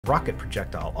rocket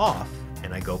projectile off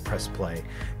and I go press play.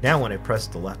 Now when I press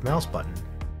the left mouse button,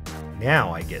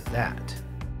 now I get that.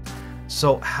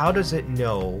 So how does it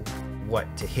know what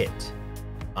to hit?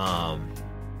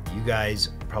 You guys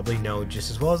probably know just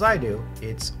as well as I do,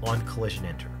 it's on collision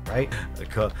enter, right?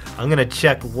 I'm gonna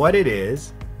check what it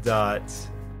is, dot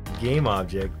game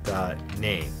object dot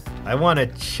name. I wanna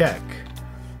check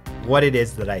what it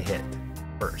is that I hit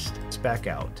first. Let's back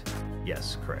out.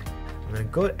 Yes, correct. I'm gonna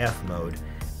go to F mode,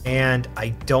 and I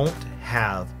don't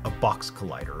have a box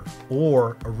collider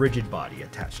or a rigid body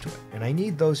attached to it. And I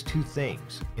need those two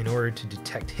things in order to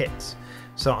detect hits.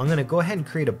 So I'm gonna go ahead and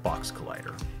create a box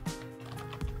collider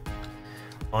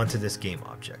onto this game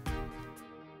object.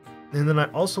 And then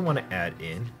I also want to add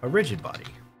in a rigid body.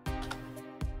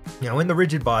 Now in the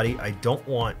rigid body, I don't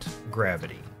want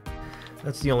gravity.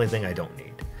 That's the only thing I don't need.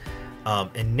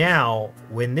 And now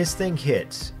when this thing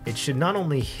hits, it should not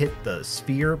only hit the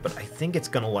sphere, but I think it's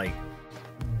gonna like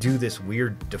do this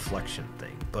weird deflection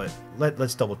thing. But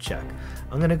let's double check.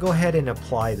 I'm gonna go ahead and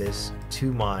apply this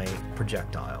to my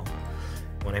projectile.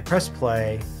 When I press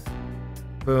play,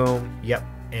 boom, yep,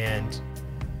 and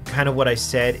kind of what I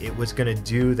said, it was going to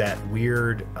do that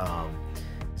weird,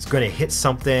 it's going to hit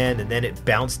something and then it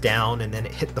bounced down and then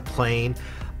it hit the plane.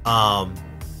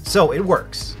 So it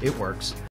works.